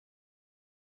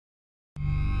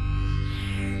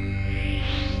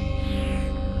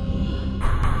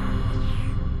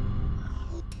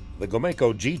The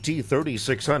GOMACO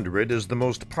GT-3600 is the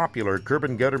most popular curb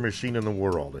and gutter machine in the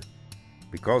world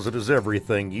because it is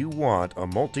everything you want a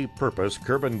multi-purpose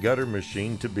curb and gutter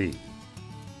machine to be.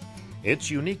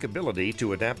 Its unique ability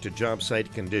to adapt to job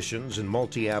site conditions and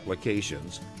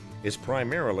multi-applications is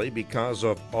primarily because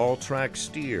of all-track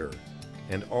steer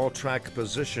and all-track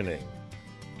positioning.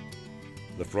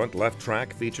 The front left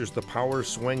track features the power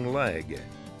swing leg.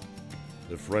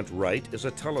 The front right is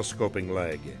a telescoping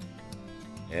leg.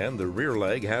 And the rear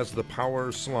leg has the power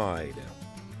slide.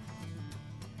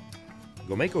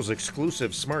 GOMACO's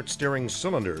exclusive smart steering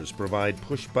cylinders provide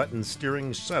push-button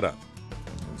steering setup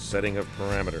and setting of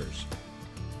parameters.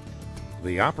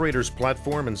 The operator's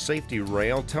platform and safety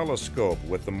rail telescope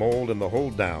with the mold and the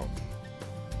hold down.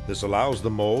 This allows the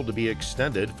mold to be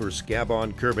extended for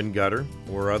scab-on curb and gutter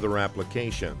or other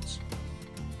applications.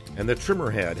 And the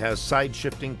trimmer head has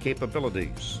side-shifting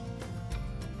capabilities.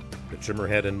 The trimmer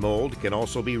head and mold can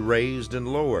also be raised and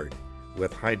lowered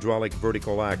with hydraulic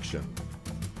vertical action.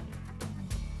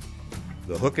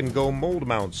 The hook-and-go mold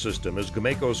mount system is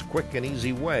GOMACO's quick and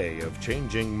easy way of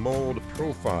changing mold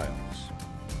profiles.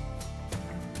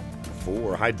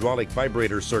 4 hydraulic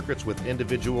vibrator circuits with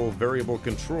individual variable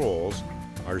controls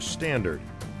are standard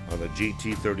on the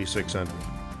GT-3600.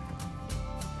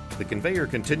 The conveyor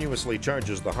continuously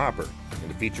charges the hopper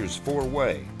and features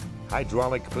 4-way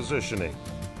hydraulic positioning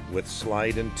with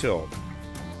slide and tilt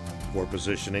for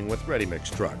positioning with ready-mix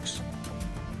trucks.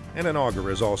 And an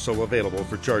auger is also available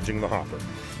for charging the hopper.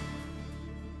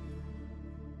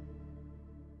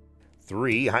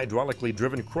 3 hydraulically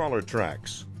driven crawler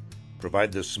tracks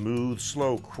provide the smooth,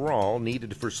 slow crawl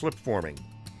needed for slip forming,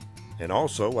 and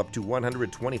also up to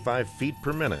 125 feet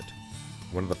per minute,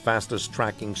 one of the fastest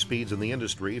tracking speeds in the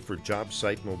industry for job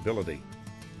site mobility.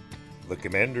 The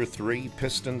Commander 3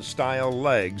 piston-style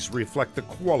legs reflect the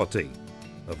quality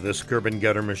of this curb and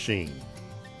gutter machine.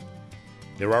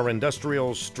 There are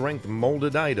industrial strength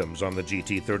molded items on the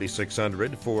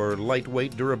GT-3600 for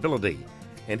lightweight durability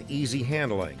and easy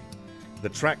handling, the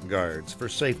track guards for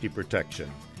safety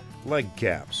protection, leg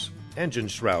caps, engine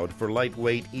shroud for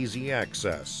lightweight easy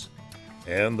access,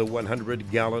 and the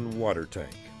 100-gallon water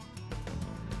tank.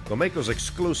 GOMACO's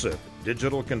exclusive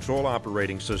digital control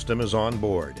operating system is on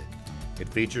board. It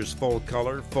features full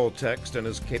color, full text, and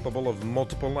is capable of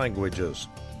multiple languages.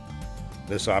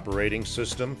 This operating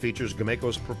system features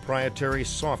GOMACO's proprietary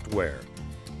software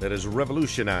that has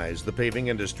revolutionized the paving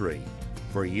industry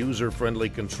for user-friendly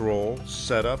control,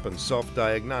 setup, and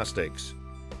self-diagnostics,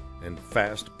 and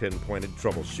fast pinpointed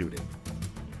troubleshooting.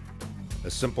 A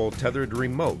simple tethered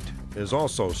remote is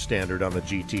also standard on the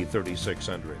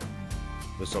GT-3600.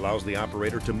 This allows the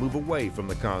operator to move away from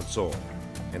the console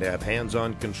and have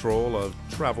hands-on control of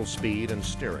travel speed and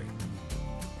steering.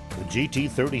 The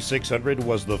GT-3600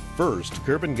 was the first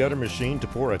curb and gutter machine to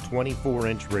pour a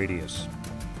 24-inch radius,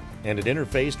 and it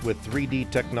interfaced with 3D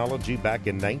technology back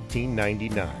in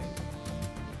 1999.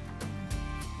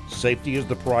 Safety is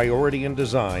the priority in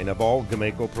design of all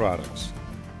GOMACO products.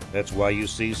 That's why you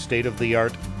see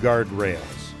state-of-the-art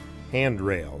guardrails,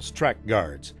 handrails, track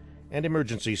guards, and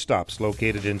emergency stops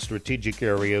located in strategic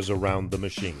areas around the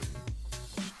machine.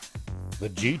 The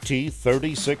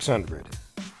GT-3600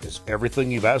 is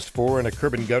everything you've asked for in a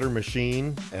curb and gutter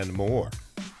machine and more.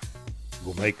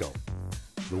 GOMACO,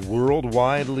 the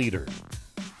worldwide leader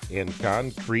in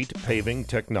concrete paving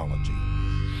technology.